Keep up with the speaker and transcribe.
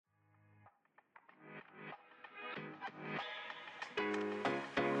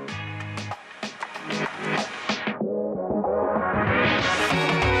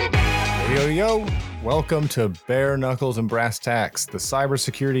yo. Welcome to Bare Knuckles and Brass Tacks, the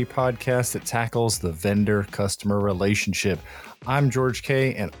cybersecurity podcast that tackles the vendor-customer relationship. I'm George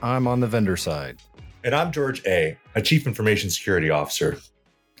K., and I'm on the vendor side. And I'm George A., a Chief Information Security Officer.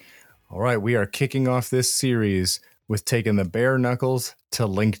 All right, we are kicking off this series with taking the bare knuckles to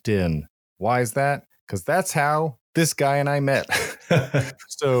LinkedIn. Why is that? Because that's how this guy and I met.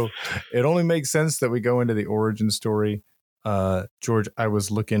 So it only makes sense that we go into the origin story. George, I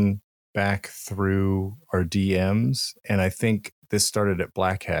was looking back through our DMs, and I think this started at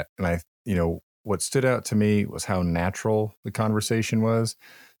Black Hat. And what stood out to me was how natural the conversation was.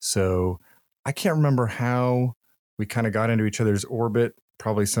 So I can't remember how we kind of got into each other's orbit.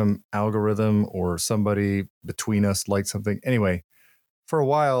 Probably some algorithm or somebody between us liked something. Anyway, for a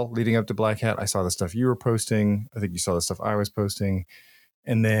while leading up to Black Hat, I saw the stuff you were posting. I think you saw the stuff I was posting.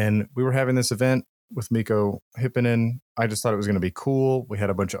 And then we were having this event with Mikko Hyppinen. I just thought it was going to be cool. We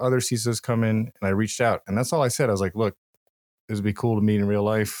had a bunch of other CISOs come in, and I reached out. And that's all I said. I was like, look, this would be cool to meet in real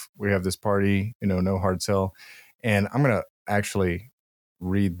life. We have this party, no hard sell. And I'm going to actually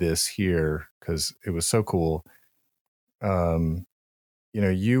read this here because it was so cool.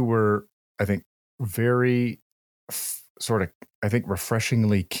 You were, I think, very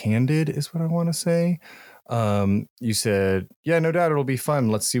refreshingly candid is what I want to say. You said, yeah, no doubt it'll be fun.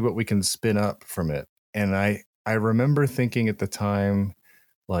 Let's see what we can spin up from it. And I remember thinking at the time,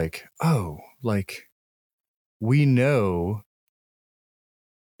 we know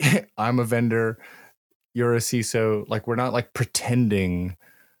I'm a vendor, you're a CISO. Like, we're not like pretending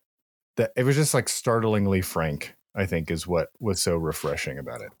that. It was just like startlingly frank, I think, is what was so refreshing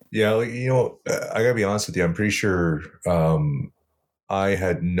about it. Yeah, I gotta be honest with you. I'm pretty sure I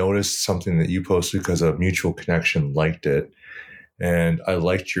had noticed something that you posted because a mutual connection liked it, and I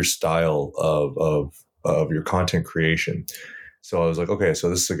liked your style of your content creation. So I was like, okay, so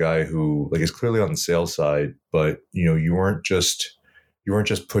this is a guy who is clearly on the sales side, but you weren't just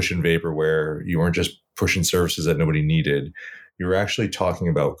pushing vaporware, you weren't just pushing services that nobody needed. You were actually talking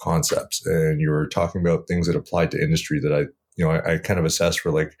about concepts, and you were talking about things that applied to industry that I kind of assessed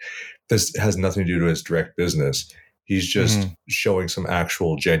for this has nothing to do with his direct business. He's just showing some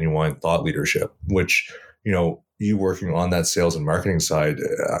actual genuine thought leadership, which, you working on that sales and marketing side,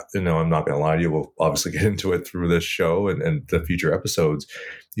 I'm not going to lie to you. We'll obviously get into it through this show and the future episodes.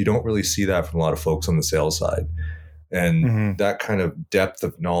 You don't really see that from a lot of folks on the sales side. And that kind of depth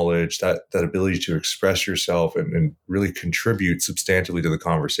of knowledge, that ability to express yourself and really contribute substantively to the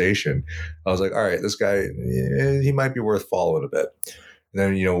conversation. I was like, all right, this guy, he might be worth following a bit.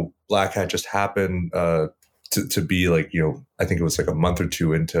 And then, Black Hat just happened to be I think it was a month or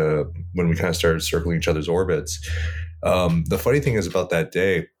two into when we kind of started circling each other's orbits. The funny thing is about that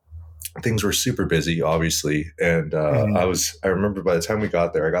day, things were super busy, obviously. And I remember by the time we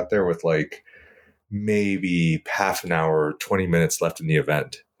got there, I got there with maybe half an hour, 20 minutes left in the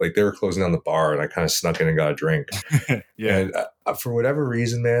event. They were closing down the bar, and I kind of snuck in and got a drink. Yeah. And for whatever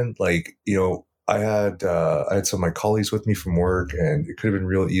reason, man, I had some of my colleagues with me from work, and it could have been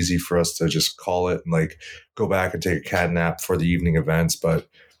real easy for us to just call it and go back and take a cat nap for the evening events. But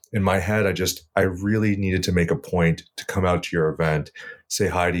in my head, I really needed to make a point to come out to your event, say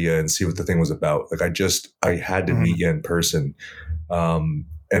hi to you, and see what the thing was about. I had to meet you in person.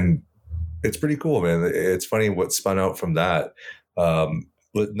 And it's pretty cool, man. It's funny what spun out from that.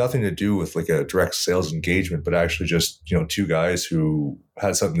 With nothing to do with a direct sales engagement, but actually just, two guys who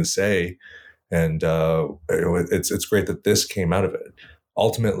had something to say. And it's great that this came out of it.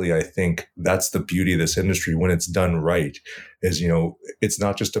 Ultimately, I think that's the beauty of this industry when it's done right is, it's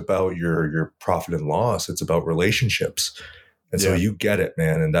not just about your profit and loss. It's about relationships. And so you get it,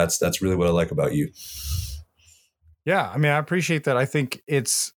 man. And that's really what I like about you. Yeah. I mean, I appreciate that. I think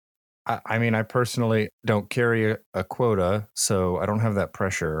I personally don't carry a quota, so I don't have that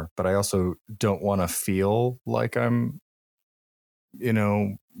pressure, but I also don't want to feel like I'm,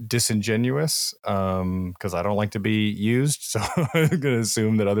 disingenuous, because I don't like to be used. So I'm going to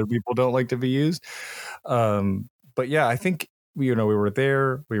assume that other people don't like to be used. But yeah, I think, we were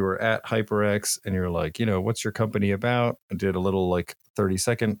there, we were at HyperX, and you're like, what's your company about? I did a little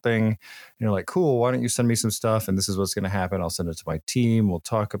 30-second thing. And you're like, cool, why don't you send me some stuff? And this is what's going to happen. I'll send it to my team. We'll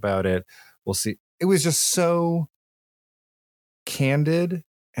talk about it. We'll see. It was just so candid.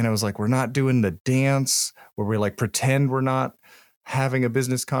 And I was like, we're not doing the dance where we pretend we're not having a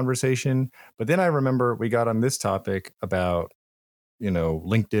business conversation. But then I remember we got on this topic about,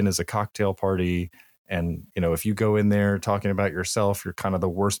 LinkedIn is a cocktail party. And, if you go in there talking about yourself, you're kind of the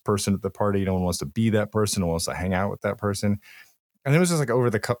worst person at the party. No one wants to be that person. No one wants to hang out with that person. And it was just over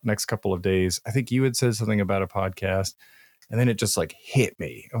the next couple of days, I think you had said something about a podcast, and then it just hit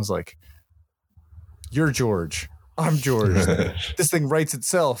me. I was like, You're George. I'm George. This thing writes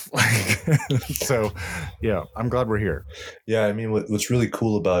itself. So, yeah, I'm glad we're here. Yeah, I mean, what's really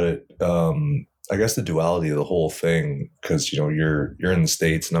cool about it, I guess the duality of the whole thing, because you're in the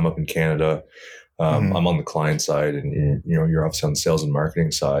States and I'm up in Canada. I'm on the client side, and you're obviously on the sales and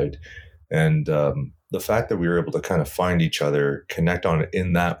marketing side, and the fact that we were able to kind of find each other, connect on it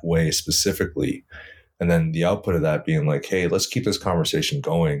in that way specifically, and then the output of that being like, hey, let's keep this conversation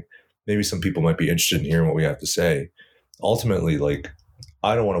going. Maybe some people might be interested in hearing what we have to say. Ultimately, like,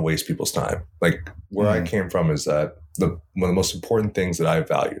 I don't want to waste people's time. Like, where I came from is that one of the most important things that I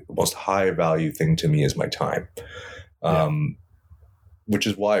value, the most high value thing to me is my time. Which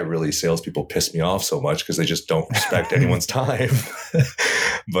is why really salespeople piss me off so much, because they just don't respect anyone's time.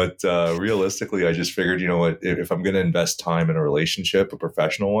 But realistically, I just figured, you know what, if I'm going to invest time in a relationship, a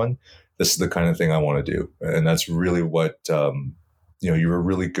professional one, this is the kind of thing I want to do. And that's really what, you were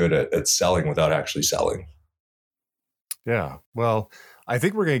really good at selling without actually selling. Yeah. Well, I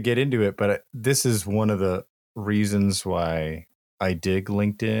think we're going to get into it, but this is one of the reasons why I dig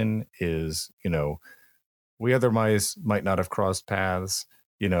LinkedIn is, we otherwise might not have crossed paths.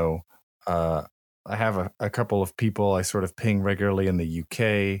 I have a couple of people I sort of ping regularly in the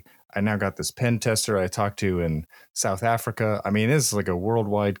UK. I now got this pen tester I talked to in South Africa. I mean, it's like a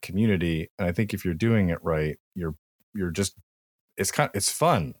worldwide community. And I think if you're doing it right, you're just, it's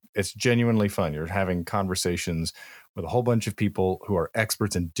fun. It's genuinely fun. You're having conversations with a whole bunch of people who are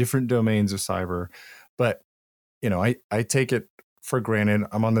experts in different domains of cyber. But, I take it for granted.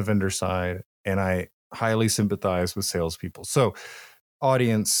 I'm on the vendor side and I highly sympathize with salespeople. So,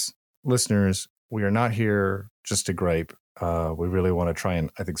 audience, listeners, we are not here just to gripe. We really want to try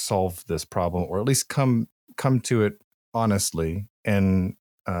and, I think, solve this problem, or at least come to it honestly. And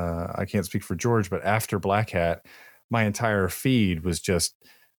I can't speak for George, but after Black Hat, my entire feed was just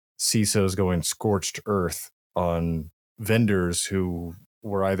CISOs going scorched earth on vendors who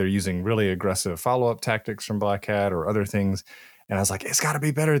were either using really aggressive follow-up tactics from Black Hat or other things. And I was like, it's got to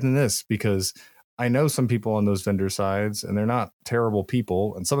be better than this, because I know some people on those vendor sides and they're not terrible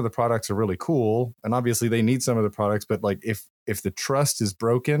people. And some of the products are really cool. And obviously they need some of the products, but like if the trust is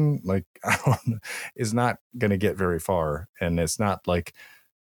broken, like is not going to get very far. And it's not like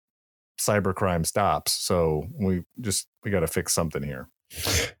cybercrime stops. So we got to fix something here.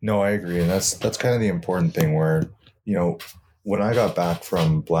 No, I agree. And that's kind of the important thing where, when I got back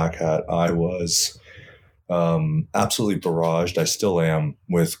from Black Hat, I was absolutely barraged. I still am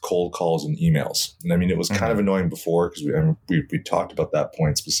with cold calls and emails. And I mean, it was kind of annoying before because we talked about that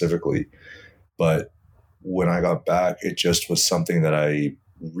point specifically. But when I got back, it just was something that I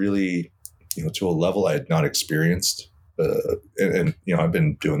really, to a level I had not experienced. And I've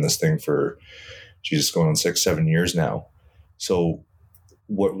been doing this thing for, going on 6-7 years now. So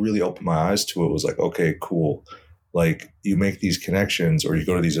what really opened my eyes to it was like, okay, cool. Like, you make these connections or you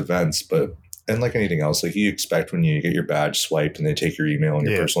go to these events, and like anything else, like you expect when you get your badge swiped and they take your email and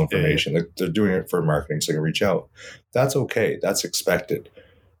your personal information, like they're doing it for marketing, so they can reach out. That's okay. That's expected.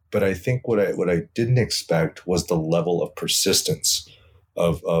 But I think what I didn't expect was the level of persistence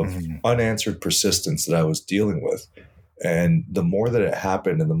of unanswered persistence that I was dealing with. And the more that it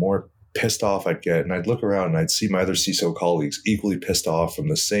happened and the more pissed off I'd get, and I'd look around and I'd see my other CISO colleagues equally pissed off from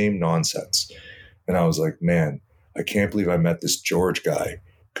the same nonsense. And I was like, man, I can't believe I met this George guy,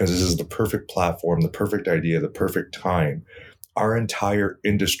 because this is the perfect platform, the perfect idea, the perfect time. Our entire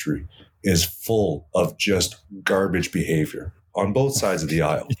industry is full of just garbage behavior on both sides of the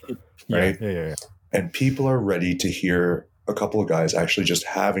aisle, right? Yeah. And people are ready to hear a couple of guys actually just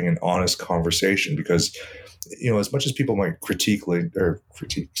having an honest conversation, because, as much as people might criticize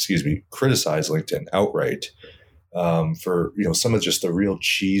LinkedIn outright, for some of just the real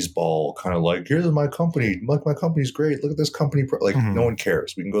cheese ball kind of like, here's my company, like my company's great, look at this company, no one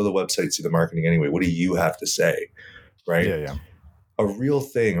cares. We can go to the website, see the marketing anyway. What do you have to say, right? Yeah. A real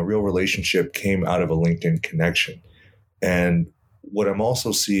thing, a real relationship came out of a LinkedIn connection. And what I'm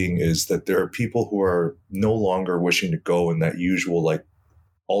also seeing is that there are people who are no longer wishing to go in that usual like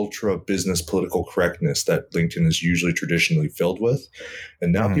ultra business political correctness that LinkedIn is usually traditionally filled with.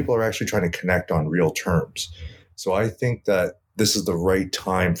 And now people are actually trying to connect on real terms. So I think that this is the right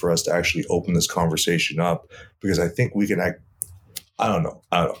time for us to actually open this conversation up, because I think we can I don't know,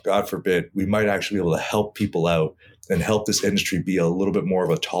 God forbid, we might actually be able to help people out and help this industry be a little bit more of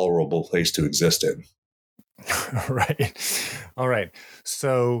a tolerable place to exist in. Right. All right.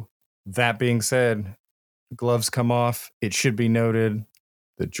 So that being said, gloves come off. It should be noted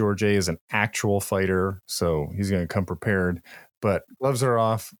that George A is an actual fighter, so he's going to come prepared. But gloves are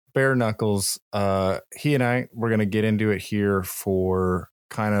off, bare knuckles. He and I, we're going to get into it here for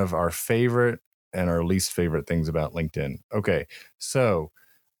kind of our favorite and our least favorite things about LinkedIn. Okay. So,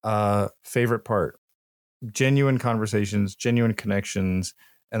 favorite part, genuine conversations, genuine connections.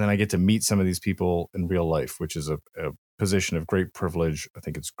 And then I get to meet some of these people in real life, which is a position of great privilege. I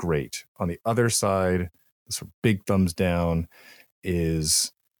think it's great. On the other side, the sort of big thumbs down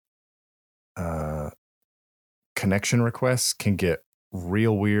is connection requests can get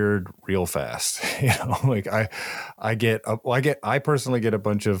real weird real fast. Like I personally get a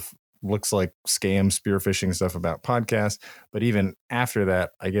bunch of looks like scam spear phishing stuff about podcasts, but even after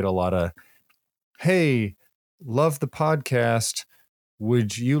that I get a lot of, hey, love the podcast,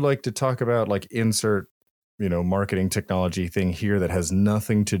 would you like to talk about like insert marketing technology thing here that has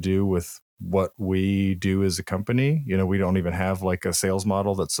nothing to do with what we do as a company. We don't even have like a sales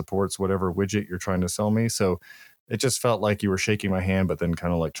model that supports whatever widget you're trying to sell me. So it just felt like you were shaking my hand, but then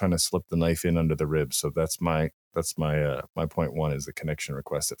kind of like trying to slip the knife in under the ribs. So that's my point one, is the connection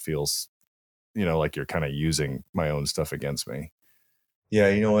request. It feels, like you're kind of using my own stuff against me. Yeah.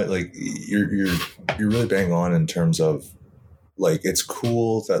 You know what? Like you're really bang on in terms of like, it's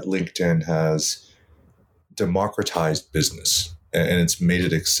cool that LinkedIn has democratized business and it's made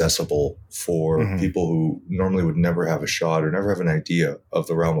it accessible for people who normally would never have a shot or never have an idea of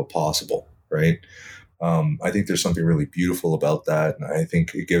the realm of possible. Right. I think there's something really beautiful about that. And I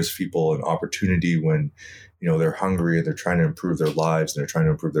think it gives people an opportunity when, they're hungry and they're trying to improve their lives and they're trying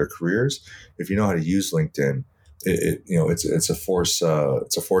to improve their careers. If you know how to use LinkedIn, it's a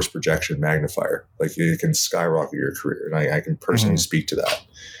force projection magnifier. Like it can skyrocket your career. And I can personally speak to that.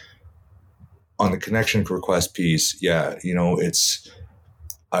 On the connection request piece, yeah,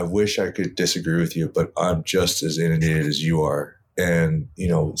 I wish I could disagree with you, but I'm just as inundated as you are. And,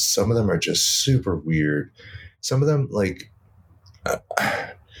 some of them are just super weird. Some of them, like,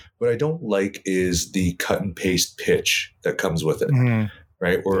 what I don't like is the cut and paste pitch that comes with it,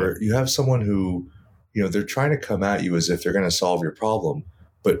 right? Or you have someone who, they're trying to come at you as if they're going to solve your problem,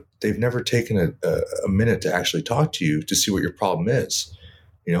 but they've never taken a minute to actually talk to you to see what your problem is.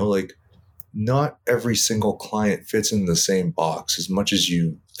 Like, not every single client fits in the same box as much as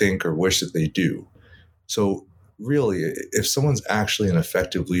you think or wish that they do. So really, if someone's actually an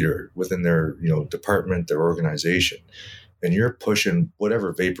effective leader within their, department, their organization, and you're pushing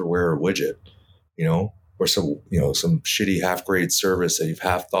whatever vaporware or widget, or some shitty half-grade service that you've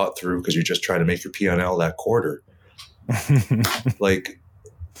half thought through because you're just trying to make your P&L that quarter, like,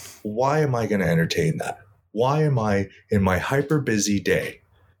 why am I going to entertain that? Why am I in my hyper busy day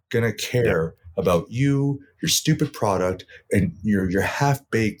going to care about you, your stupid product, and your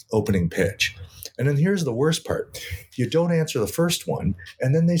half-baked opening pitch? And then here's the worst part. You don't answer the first one,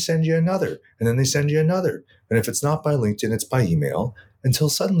 and then they send you another, and then they send you another. And if it's not by LinkedIn, it's by email, until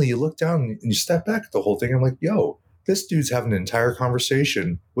suddenly you look down and you step back at the whole thing. And I'm like, yo, this dude's having an entire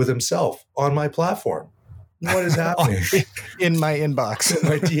conversation with himself on my platform. What is happening? In my inbox, in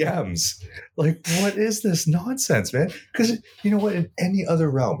my DMs. Like, what is this nonsense, man? Because you know what? In any other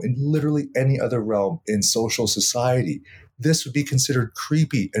realm, in literally any other realm in social society, this would be considered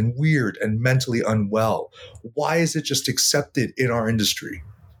creepy and weird and mentally unwell. Why is it just accepted in our industry?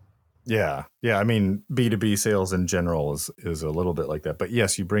 Yeah. I mean, B2B sales in general is a little bit like that. But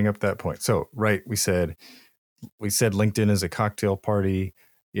yes, you bring up that point. So, right, we said LinkedIn is a cocktail party.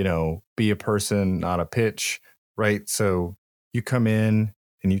 Be a person, not a pitch, right? So you come in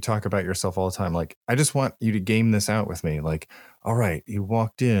and you talk about yourself all the time. Like, I just want you to game this out with me. Like, all right, you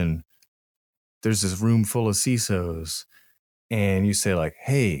walked in, there's this room full of CISOs, and you say like,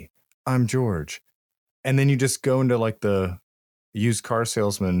 hey, I'm George. And then you just go into like the used car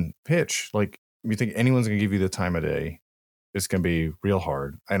salesman pitch. Like, you think anyone's going to give you the time of day? It's going to be real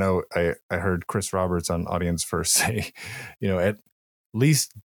hard. I know I heard Chris Roberts on Audience First say, at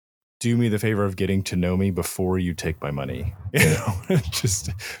least do me the favor of getting to know me before you take my money.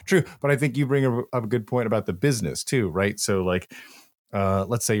 Just true. But I think you bring up a good point about the business too, right? So like,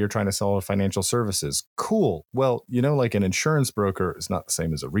 let's say you're trying to sell financial services. Cool. Well, like an insurance broker is not the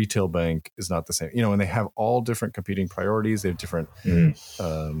same as a retail bank, is not the same, and they have all different competing priorities. They have different, in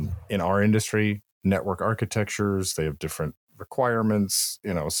our industry, network architectures, they have different requirements,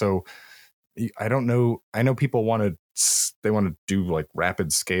 so I don't know. I know people want to do like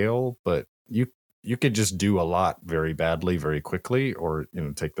rapid scale, but you could just do a lot very badly, very quickly, or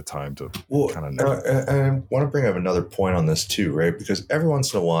take the time to kind of know. And I want to bring up another point on this too, right? Because every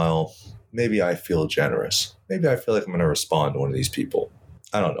once in a while, maybe I feel generous. Maybe I feel like I'm going to respond to one of these people.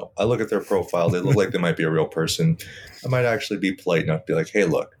 I don't know. I look at their profile. They look like they might be a real person. I might actually be polite enough to be like, hey,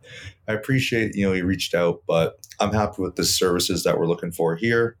 look, I appreciate, you reached out, but I'm happy with the services that we're looking for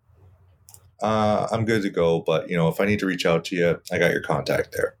here. I'm good to go. But, if I need to reach out to you, I got your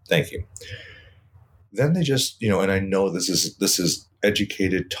contact there. Thank you. then they just, and I know this is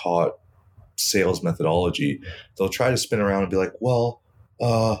educated, taught sales methodology. They'll try to spin around and be like, well,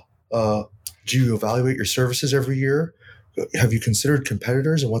 uh, do you evaluate your services every year? Have you considered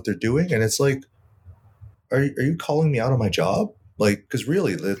competitors and what they're doing? And it's like, are you calling me out on my job? Like, because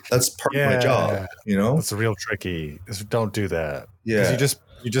really, that's part of my job, That's real tricky. Don't do that. Yeah. Because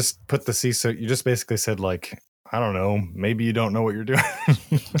you just put the CISO, you just basically said, like, I don't know, maybe you don't know what you're doing.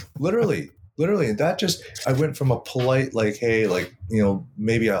 Literally. And that just, I went from a polite, like, hey, like,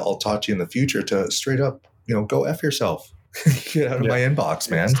 maybe I'll talk to you in the future, to straight up, go F yourself. Get out of my inbox,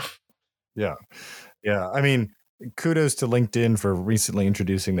 man. Yeah. Yeah. I mean, kudos to LinkedIn for recently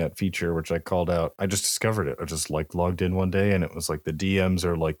introducing that feature, which I called out. I just discovered it. I just like logged in one day and it was like the DMs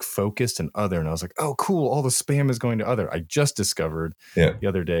are like focused and other. And I was like, oh, cool. All the spam is going to other. I just discovered the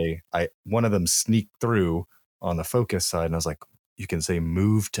other day, one of them sneaked through on the focus side. And I was like, you can say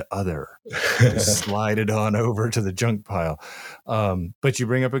move to other, just slide it on over to the junk pile. But you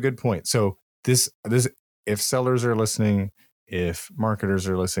bring up a good point. So this, if sellers are listening, if marketers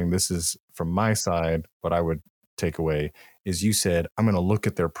are listening, this is from my side, what I would take away is you said, I'm going to look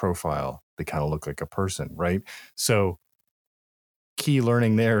at their profile. They kind of look like a person, right? So key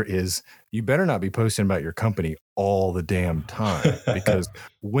learning there is you better not be posting about your company all the damn time, because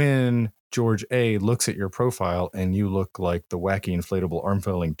when George A looks at your profile and you look like the wacky inflatable arm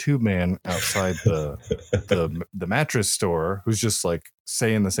flailing tube man outside the mattress store, who's just like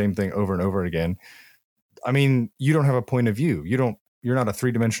saying the same thing over and over again. I mean, you don't have a point of view. You're not a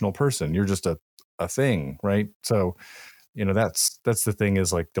three-dimensional person. You're just a thing, right? So, that's the thing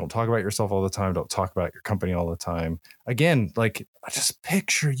is, like, don't talk about yourself all the time. Don't talk about your company all the time. Again, like, just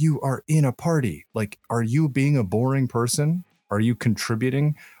picture you are in a party. Like, are you being a boring person? Are you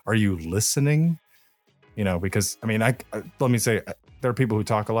contributing? Are you listening? Because I mean, let me say, there are people who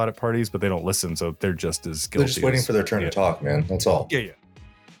talk a lot at parties, but they don't listen. So they're just as guilty. They're just waiting for their turn to talk, man. That's all. Yeah.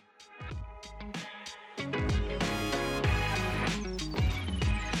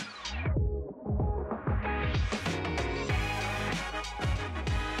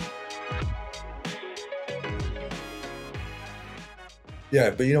 Yeah,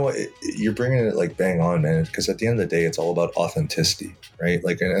 but you know what? You're bringing it like bang on, man. Because at the end of the day, it's all about authenticity, right?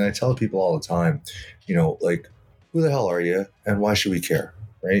 Like, and I tell people all the time, like, who the hell are you, and why should we care,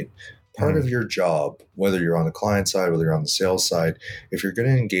 right? Part of your job, whether you're on the client side, whether you're on the sales side, if you're going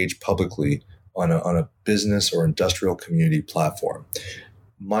to engage publicly on a business or industrial community platform,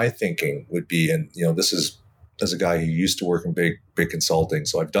 my thinking would be, and this is as a guy who used to work in big consulting,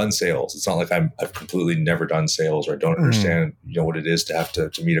 so I've done sales. It's not like I've completely never done sales, or I don't understand what it is to have to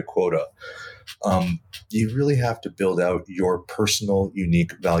meet a quota. You really have to build out your personal,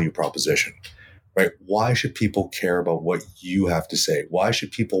 unique value proposition, right? Why should people care about what you have to say? Why should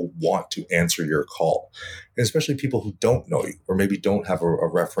people want to answer your call? And especially people who don't know you, or maybe don't have a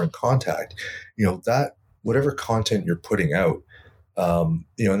referent contact. That whatever content you're putting out, and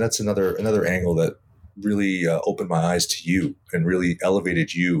that's another angle that really opened my eyes to you and really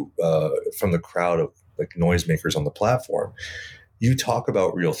elevated you from the crowd of like noisemakers on the platform. You talk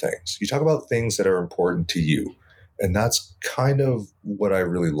about real things. You talk about things that are important to you. And that's kind of what I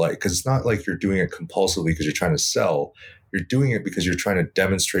really like, because it's not like you're doing it compulsively because you're trying to sell. You're doing it because you're trying to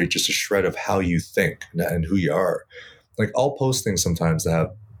demonstrate just a shred of how you think and who you are. Like, I'll post things sometimes that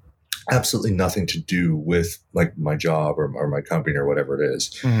have absolutely nothing to do with like my job or my company or whatever it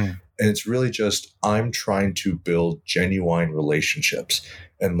is. Mm-hmm. And it's really just, I'm trying to build genuine relationships.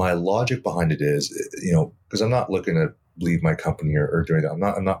 And my logic behind it is, because I'm not looking to leave my company or doing that.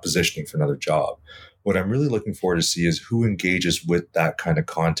 I'm not positioning for another job. What I'm really looking for to see is who engages with that kind of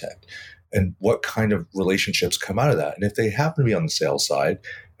content and what kind of relationships come out of that. And if they happen to be on the sales side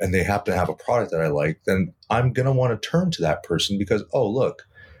and they happen to have a product that I like, then I'm going to want to turn to that person because, oh, look,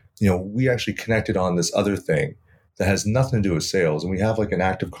 we actually connected on this other thing that has nothing to do with sales. And we have like an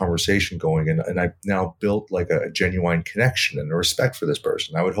active conversation going. And I've now built like a genuine connection and a respect for this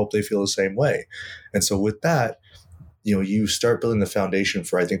person. I would hope they feel the same way. And so with that, you start building the foundation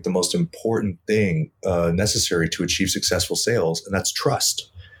for, I think, the most important thing necessary to achieve successful sales. And that's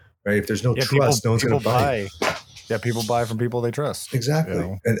trust, right? If there's no trust, no one's going to buy. Yeah, people buy from people they trust.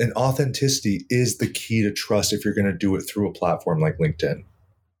 Exactly. And authenticity is the key to trust if you're going to do it through a platform like LinkedIn.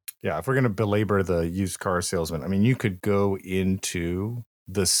 Yeah, if we're going to belabor the used car salesman, I mean, you could go into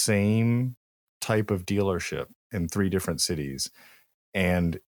the same type of dealership in 3 different cities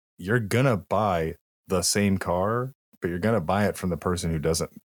and you're going to buy the same car, but you're going to buy it from the person who doesn't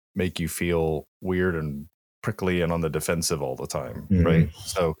make you feel weird and prickly and on the defensive all the time, right?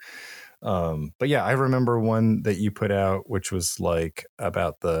 So But yeah, I remember one that you put out, which was like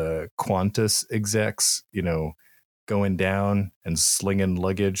about the Qantas execs, going down and slinging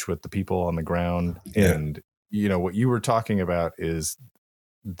luggage with the people on the ground. Yeah. And, what you were talking about is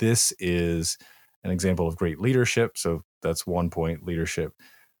this is an example of great leadership. So that's one point, leadership.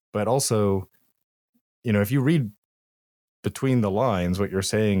 But also, if you read between the lines, what you're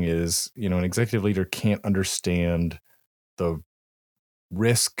saying is, an executive leader can't understand the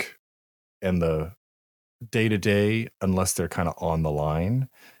risk and the day to day unless they're kind of on the line.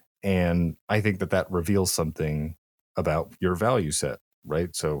 And I think that reveals something about your value set,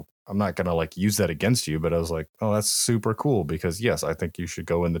 right? So I'm not going to like use that against you, but I was like, oh, that's super cool because yes, I think you should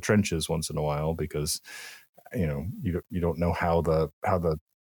go in the trenches once in a while because you don't know how the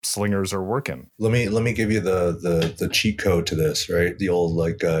slingers are working. Let me give you the cheat code to this, right? The old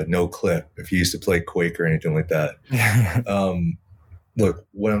like no clip if you used to play Quake or anything like that. Look,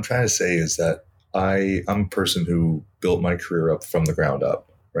 what I'm trying to say is that I'm a person who built my career up from the ground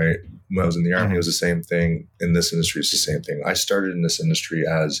up, right? When I was in the Army, it was the same thing. In this industry, it's the same thing. I started in this industry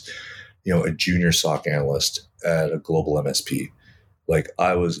as, a junior SOC analyst at a global MSP. Like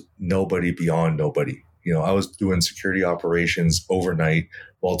I was nobody beyond nobody. I was doing security operations overnight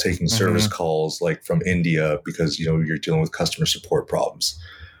while taking service calls like from India because, you're dealing with customer support problems,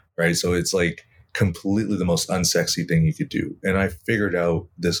 right? So it's like completely the most unsexy thing you could do. And I figured out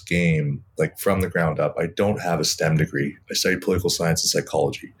this game like from the ground up. I don't have a STEM degree. I studied political science and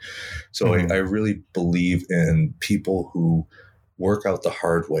psychology. So I really believe in people who work out the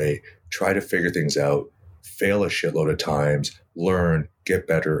hard way, try to figure things out, fail a shitload of times, learn, get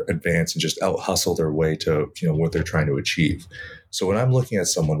better, advance, and just out hustle their way to what they're trying to achieve. So when I'm looking at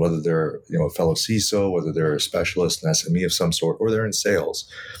someone, whether they're a fellow CISO, whether they're a specialist, an SME of some sort, or they're in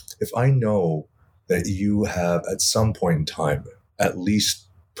sales, if I know that you have at some point in time at least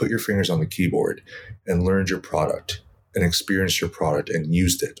put your fingers on the keyboard and learned your product and experienced your product and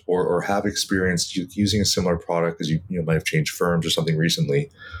used it, or have experience using a similar product because you might have changed firms or something recently,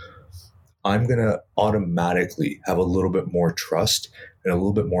 I'm going to automatically have a little bit more trust and a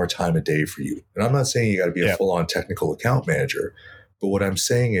little bit more time a day for you. And I'm not saying you got to be a full-on technical account manager, but what I'm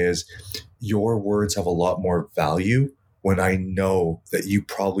saying is your words have a lot more value when I know that you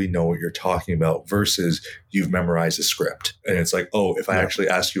probably know what you're talking about versus you've memorized a script. And it's like, oh, if I actually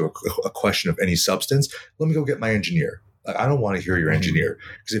ask you a question of any substance, let me go get my engineer. I don't want to hear your engineer,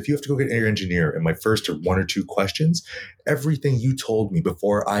 because if you have to go get your engineer in my first one or two questions, everything you told me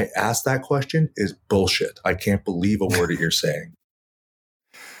before I asked that question is bullshit. I can't believe a word that you're saying.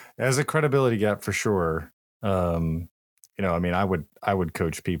 As a credibility gap for sure. I would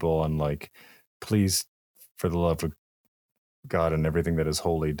coach people on like, please, for the love of God and everything that is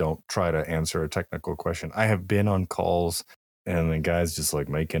holy, don't try to answer a technical question. I have been on calls and the guy's just like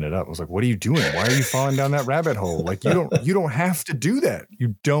making it up. I was like, what are you doing? Why are you falling down that rabbit hole? Like you don't have to do that.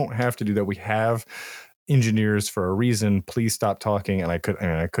 You don't have to do that. We have engineers for a reason. Please stop talking. And I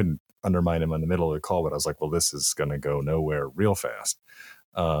couldn't undermine him in the middle of the call, but I was like, well, this is going to go nowhere real fast.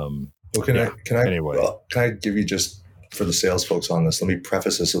 Can I give you, just for the sales folks on this, let me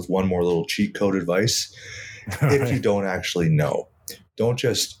preface this with one more little cheat code advice. If you don't actually know, don't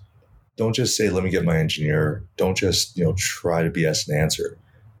just say, let me get my engineer. Don't just, try to BS an answer.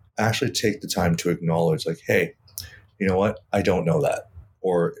 Actually take the time to acknowledge like, hey, you know what? I don't know that.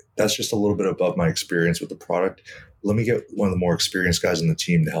 Or that's just a little bit above my experience with the product. Let me get one of the more experienced guys on the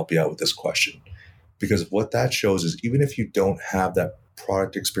team to help you out with this question. Because what that shows is even if you don't have that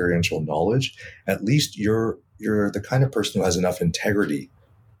product experiential knowledge, at least you're the kind of person who has enough integrity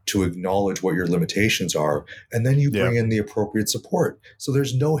to acknowledge what your limitations are, and then you bring in the appropriate support. So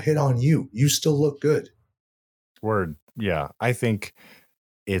there's no hit on you. You still look good. Word. Yeah. I think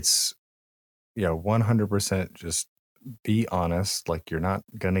it's 100% just be honest. Like you're not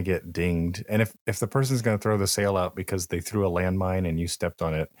going to get dinged. And if the person's going to throw the sale out because they threw a landmine and you stepped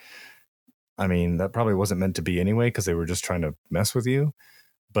on it, I mean, that probably wasn't meant to be anyway, because they were just trying to mess with you.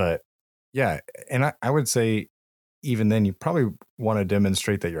 But yeah. And I would say, even then, you probably want to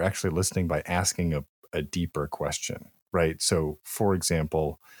demonstrate that you're actually listening by asking a deeper question, right? So, for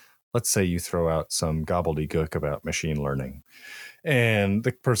example, let's say you throw out some gobbledygook about machine learning, and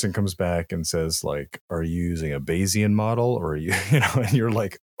the person comes back and says, like, are you using a Bayesian model, or are you, and you're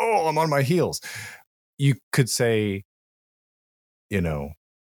like, oh, I'm on my heels. You could say,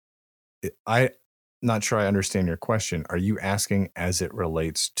 I'm not sure I understand your question. Are you asking as it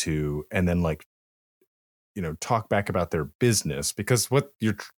relates to, and then like, talk back about their business, because what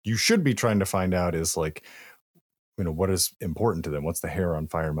you should be trying to find out is like, what is important to them? What's the hair on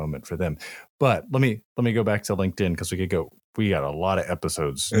fire moment for them? But let me go back to LinkedIn, because we could go we got a lot of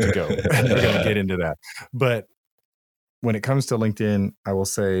episodes to go. And we're going to get into that. But when it comes to LinkedIn, I will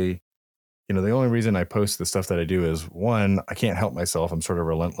say, the only reason I post the stuff that I do is, one, I can't help myself. I'm sort of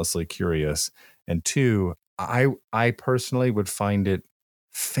relentlessly curious. And two, I personally would find it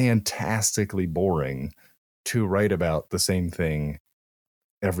fantastically boring to write about the same thing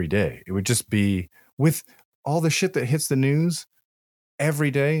every day. It would just be, with all the shit that hits the news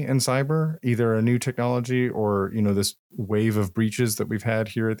every day in cyber, either a new technology or, this wave of breaches that we've had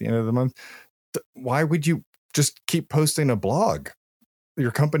here at the end of the month. Why would you just keep posting a blog,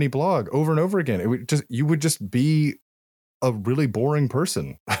 your company blog, over and over again? You would just be a really boring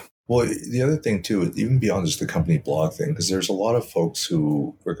person. Well, the other thing too, even beyond just the company blog thing, because there's a lot of folks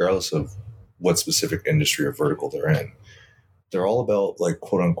who, regardless of what specific industry or vertical they're in, they're all about, like,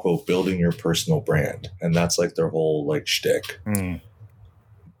 quote unquote, building your personal brand. And that's like their whole like shtick.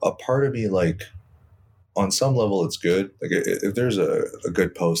 A part of me, like, on some level, it's good. Like, if there's a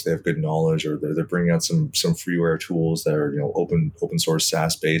good post, they have good knowledge, or they're bringing out some freeware tools that are, open source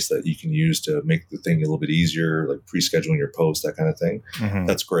SaaS based that you can use to make the thing a little bit easier, like pre-scheduling your post, that kind of thing.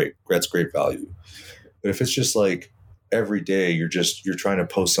 That's great. That's great value. But if it's just like every day, you're trying to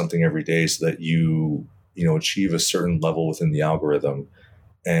post something every day so that you achieve a certain level within the algorithm,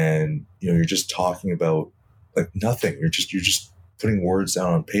 and you're just talking about like nothing. You're just putting words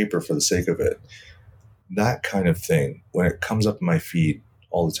down on paper for the sake of it. That kind of thing, when it comes up in my feed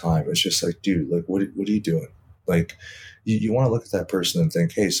all the time, it's just like, dude, like, what are you doing? Like, you want to look at that person and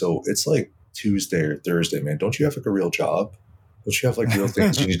think, hey, so it's like Tuesday or Thursday, man. Don't you have like a real job? Don't you have like real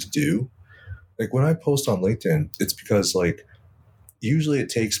things you need to do? Like, when I post on LinkedIn, it's because, like, usually it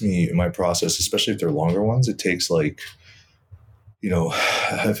takes me in my process, especially if they're longer ones, it takes like,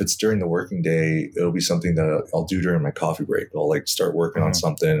 if it's during the working day, it'll be something that I'll do during my coffee break. I'll like start working on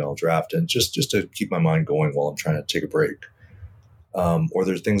something, and I'll draft, and just to keep my mind going while I'm trying to take a break. Or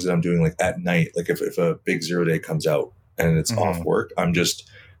there's things that I'm doing like at night, like if a big 0 day comes out and it's off work, I'm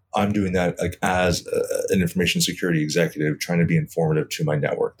doing that like as an information security executive, trying to be informative to my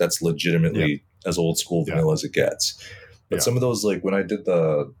network. That's legitimately as old school vanilla as it gets. But some of those, like when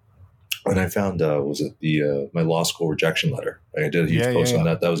I found, was it my law school rejection letter? I did a huge post on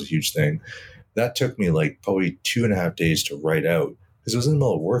that. That was a huge thing. That took me like probably 2.5 days to write out because it was in the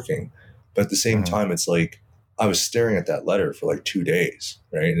middle of working. But at the same time, it's like I was staring at that letter for like 2 days,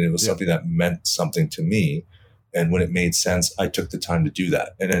 right? And it was something that meant something to me. And when it made sense, I took the time to do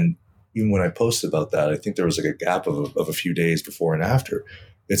that. And then even when I posted about that, I think there was like a gap of a few days before and after.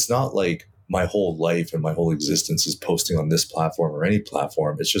 It's not like my whole life and my whole existence is posting on this platform or any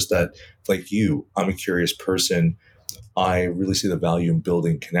platform. It's just that, like you, I'm a curious person. I really see the value in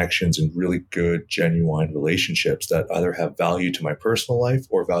building connections and really good, genuine relationships that either have value to my personal life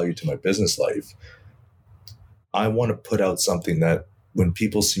or value to my business life. I want to put out something that when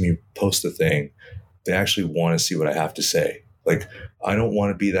people see me post a thing, they actually want to see what I have to say. Like, I don't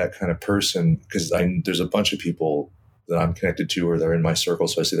want to be that kind of person, because there's a bunch of people that I'm connected to or they're in my circle,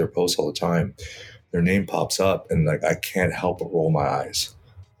 so I see their posts all the time. Their name pops up and like I can't help but roll my eyes.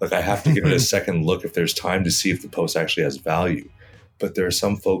 Like, I have to give it a second look if there's time to see if the post actually has value. But there are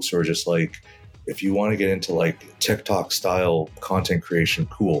some folks who are just like, if you want to get into like TikTok style content creation,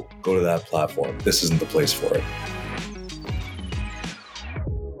 cool, go to that platform. This isn't the place for it.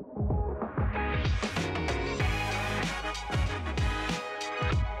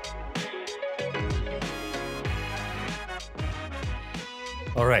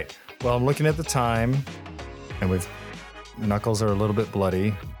 All right. Well, I'm looking at the time, and with knuckles are a little bit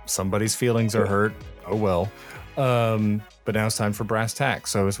bloody. Somebody's feelings are hurt. Oh, well. But now it's time for brass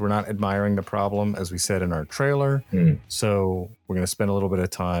tacks. So we're not admiring the problem, as we said in our trailer. So we're going to spend a little bit of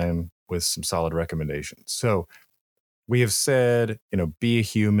time with some solid recommendations. So we have said, be a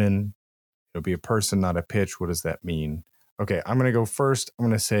human, be a person, not a pitch. What does that mean? Okay, I'm going to go first. I'm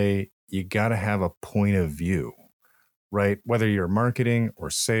going to say you got to have a point of view, right? Whether you're marketing or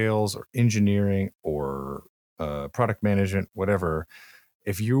sales or engineering or product management, whatever,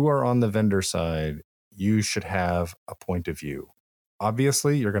 if you are on the vendor side, you should have a point of view.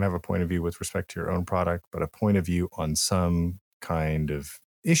 Obviously, you're going to have a point of view with respect to your own product, but a point of view on some kind of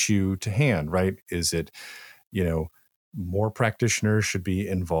issue to hand, right? Is it, more practitioners should be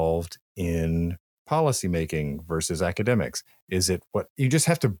involved in policymaking versus academics? Is it what you just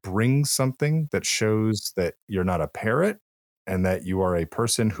have to bring something that shows that you're not a parrot and that you are a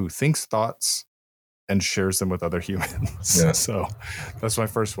person who thinks thoughts and shares them with other humans? Yeah. So that's my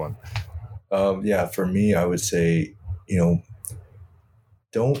first one. For me, I would say,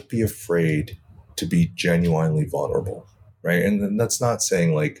 don't be afraid to be genuinely vulnerable, right? And that's not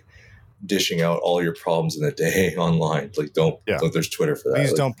saying like dishing out all your problems in a day online. Like, don't there's Twitter for that.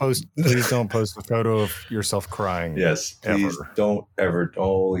 Please don't post. Please don't post a photo of yourself crying. Yes, please ever. don't ever.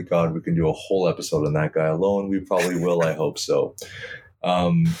 Holy God, we can do a whole episode on that guy alone. We probably will. I hope so.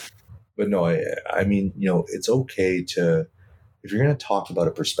 But no, I mean, it's okay to, if you're going to talk about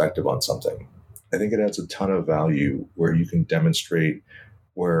a perspective on something, I think it adds a ton of value where you can demonstrate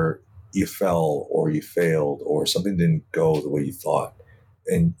where you fell or you failed or something didn't go the way you thought.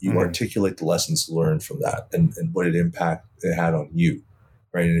 And you articulate the lessons learned from that and what impact it had on you.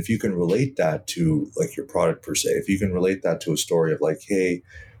 Right. And if you can relate that to like your product per se, if you can relate that to a story of like, hey,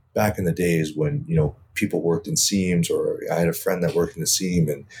 back in the days when, people worked in seams, or I had a friend that worked in a seam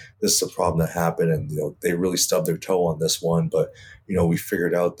and this is a problem that happened and, they really stubbed their toe on this one. But, we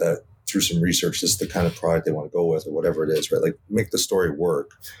figured out that through some research, this is the kind of product they want to go with or whatever it is, right? Like make the story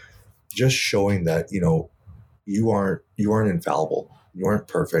work. Just showing that, you aren't infallible. You aren't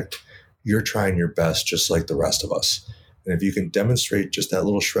perfect. You're trying your best just like the rest of us. And if you can demonstrate just that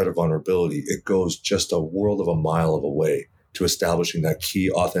little shred of vulnerability, it goes just a world of a mile of a way to establishing that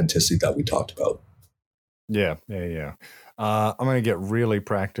key authenticity that we talked about. Yeah. I'm going to get really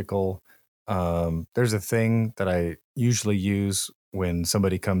practical. There's a thing that I usually use when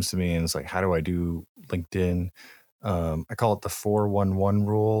somebody comes to me and it's like, how do I do LinkedIn? I call it the 411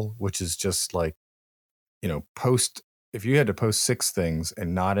 rule, which is just like, post, if you had to post 6 things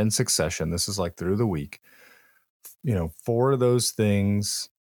and not in succession, this is like through the week, 4 of those things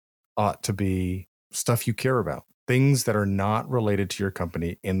ought to be stuff you care about. Things that are not related to your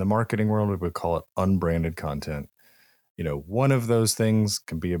company. In the marketing world, we would call it unbranded content. One of those things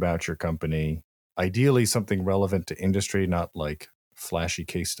can be about your company, ideally something relevant to industry, not like flashy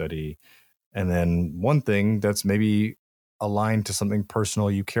case study. And then one thing that's maybe aligned to something personal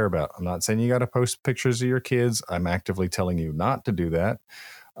you care about. I'm not saying you got to post pictures of your kids. I'm actively telling you not to do that.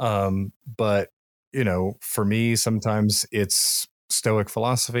 But, for me, sometimes it's Stoic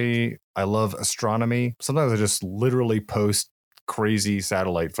philosophy. I love astronomy. Sometimes I just literally post crazy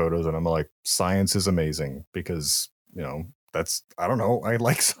satellite photos and I'm like, science is amazing because, I don't know. I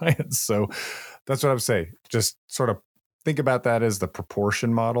like science. So that's what I would say. Just sort of think about that as the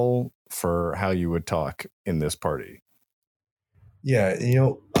proportion model for how you would talk in this party. Yeah.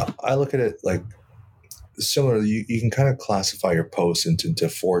 I look at it like similar. You can kind of classify your posts into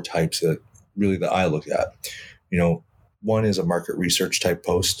 4 types that I look at. One is a market research type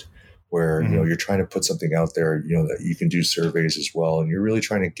post where, you're trying to put something out there, that you can do surveys as well. And you're really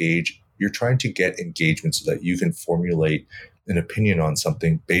trying to get engagement so that you can formulate an opinion on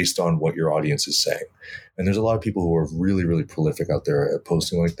something based on what your audience is saying. And there's a lot of people who are really, really prolific out there at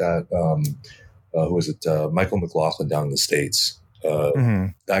posting like that. Who is it? Michael McLaughlin down in the States.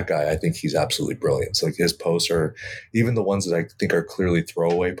 That guy, I think he's absolutely brilliant. So like his posts are, even the ones that I think are clearly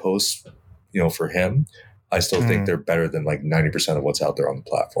throwaway posts, for him, I still think they're better than like 90% of what's out there on the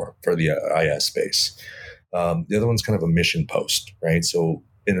platform for the IS space. The other one's kind of a mission post, right? So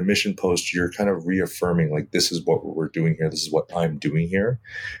in a mission post, you're kind of reaffirming like, this is what we're doing here. This is what I'm doing here.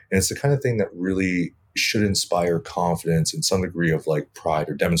 And it's the kind of thing that really should inspire confidence and some degree of like pride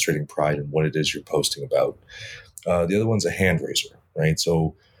or demonstrating pride in what it is you're posting about. The other one's a hand raiser, right?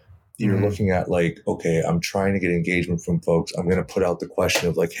 So you're looking at like, okay, I'm trying to get engagement from folks. I'm going to put out the question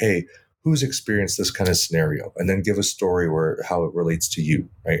of like, hey, who's experienced this kind of scenario? And then give a story how it relates to you,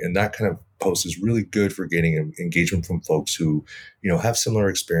 right? And that kind of post is really good for getting engagement from folks who, have similar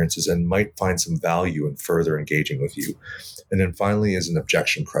experiences and might find some value in further engaging with you. And then finally is an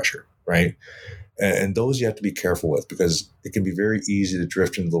objection crusher, right? And those you have to be careful with because it can be very easy to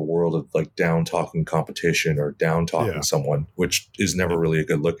drift into the world of like down talking competition or down talking someone, which is never really a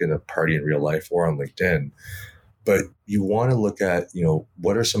good look in a party in real life or on LinkedIn. But you want to look at,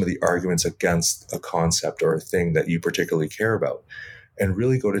 what are some of the arguments against a concept or a thing that you particularly care about and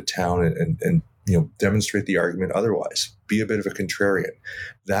really go to town and demonstrate the argument otherwise. Be a bit of a contrarian.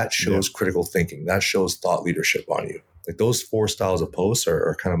 That shows critical thinking. That shows thought leadership on you. Like those 4 styles of posts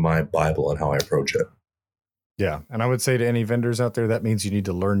are kind of my Bible on how I approach it. Yeah. And I would say to any vendors out there, that means you need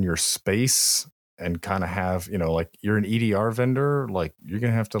to learn your space and kind of have, like you're an EDR vendor, like you're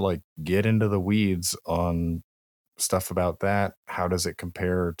going to have to like get into the weeds on stuff about that. How does it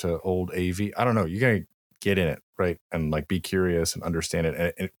compare to old AV? I don't know. You're going to get in it, right? And like be curious and understand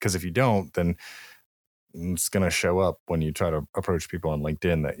it. And because if you don't, then it's going to show up when you try to approach people on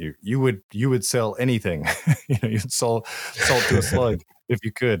LinkedIn that you would sell anything. You'd sell salt to a slug if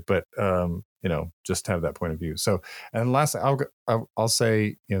you could, but just have that point of view. So, and last, I'll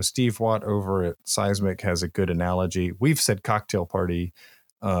say, Steve Watt over at Seismic has a good analogy. We've said cocktail party.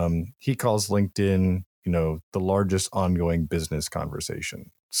 He calls LinkedIn, the largest ongoing business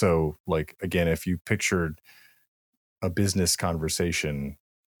conversation. So like, again, if you pictured a business conversation,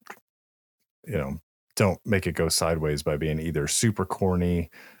 don't make it go sideways by being either super corny,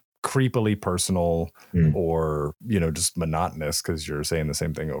 creepily personal, or, just monotonous because you're saying the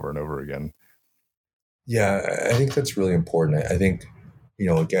same thing over and over again. Yeah, I think that's really important. I think,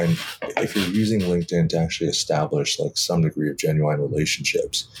 again, if you're using LinkedIn to actually establish like some degree of genuine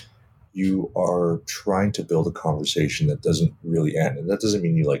relationships, you are trying to build a conversation that doesn't really end. And that doesn't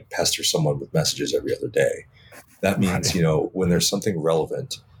mean you like pester someone with messages every other day. That means, when there's something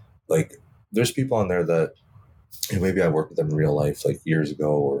relevant, like there's people on there that maybe I worked with them in real life like years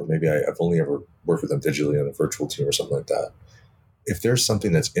ago, or maybe I've only ever worked with them digitally on a virtual team or something like that. If there's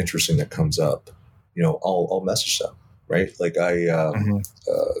something that's interesting that comes up, I'll message them, right? Like a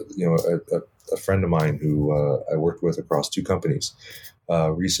friend of mine who I worked with across two companies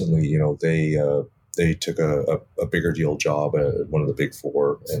recently, they took a bigger deal job at one of the big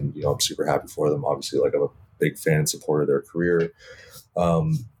four, and I'm super happy for them. Obviously, like I'm a big fan and supporter of their career.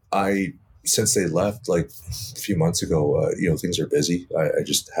 Since they left like a few months ago, things are busy. I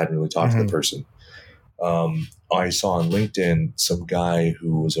just hadn't really talked to the person. I saw on LinkedIn some guy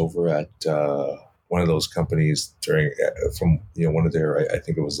who was over at one of those companies from one of their, I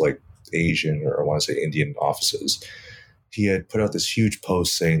think it was like Asian, or I want to say Indian offices. He had put out this huge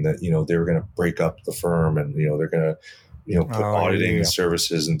post saying that they were going to break up the firm, and they're going to put auditing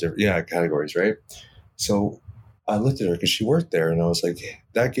services in different categories, right? So I looked at her because she worked there, and I was like,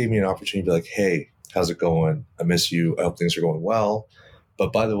 that gave me an opportunity to be like, hey, how's it going? I miss you. I hope things are going well.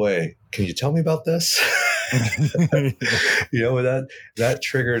 But by the way, can you tell me about this? That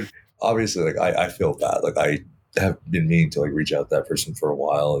triggered, obviously, like I feel bad. Like I have been meaning to like reach out to that person for a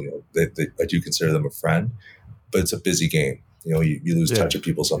while. I do consider them a friend, but it's a busy game. You lose touch of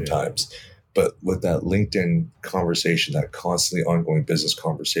people sometimes. Yeah. But with that LinkedIn conversation, that constantly ongoing business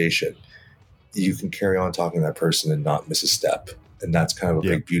conversation, you can carry on talking to that person and not miss a step. And that's kind of a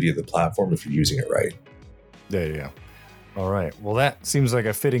big beauty of the platform if you're using it right. Yeah. All right. Well, that seems like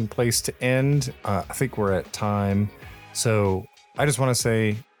a fitting place to end. I think we're at time. So I just want to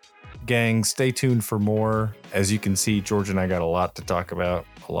say, gang, stay tuned for more. As you can see, George and I got a lot to talk about,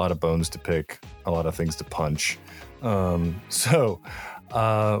 a lot of bones to pick, a lot of things to punch. So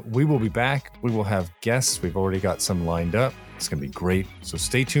we will be back. We will have guests. We've already got some lined up. It's going to be great. So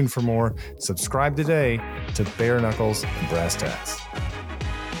stay tuned for more. Subscribe today to Bare Knuckles and Brass Tacks.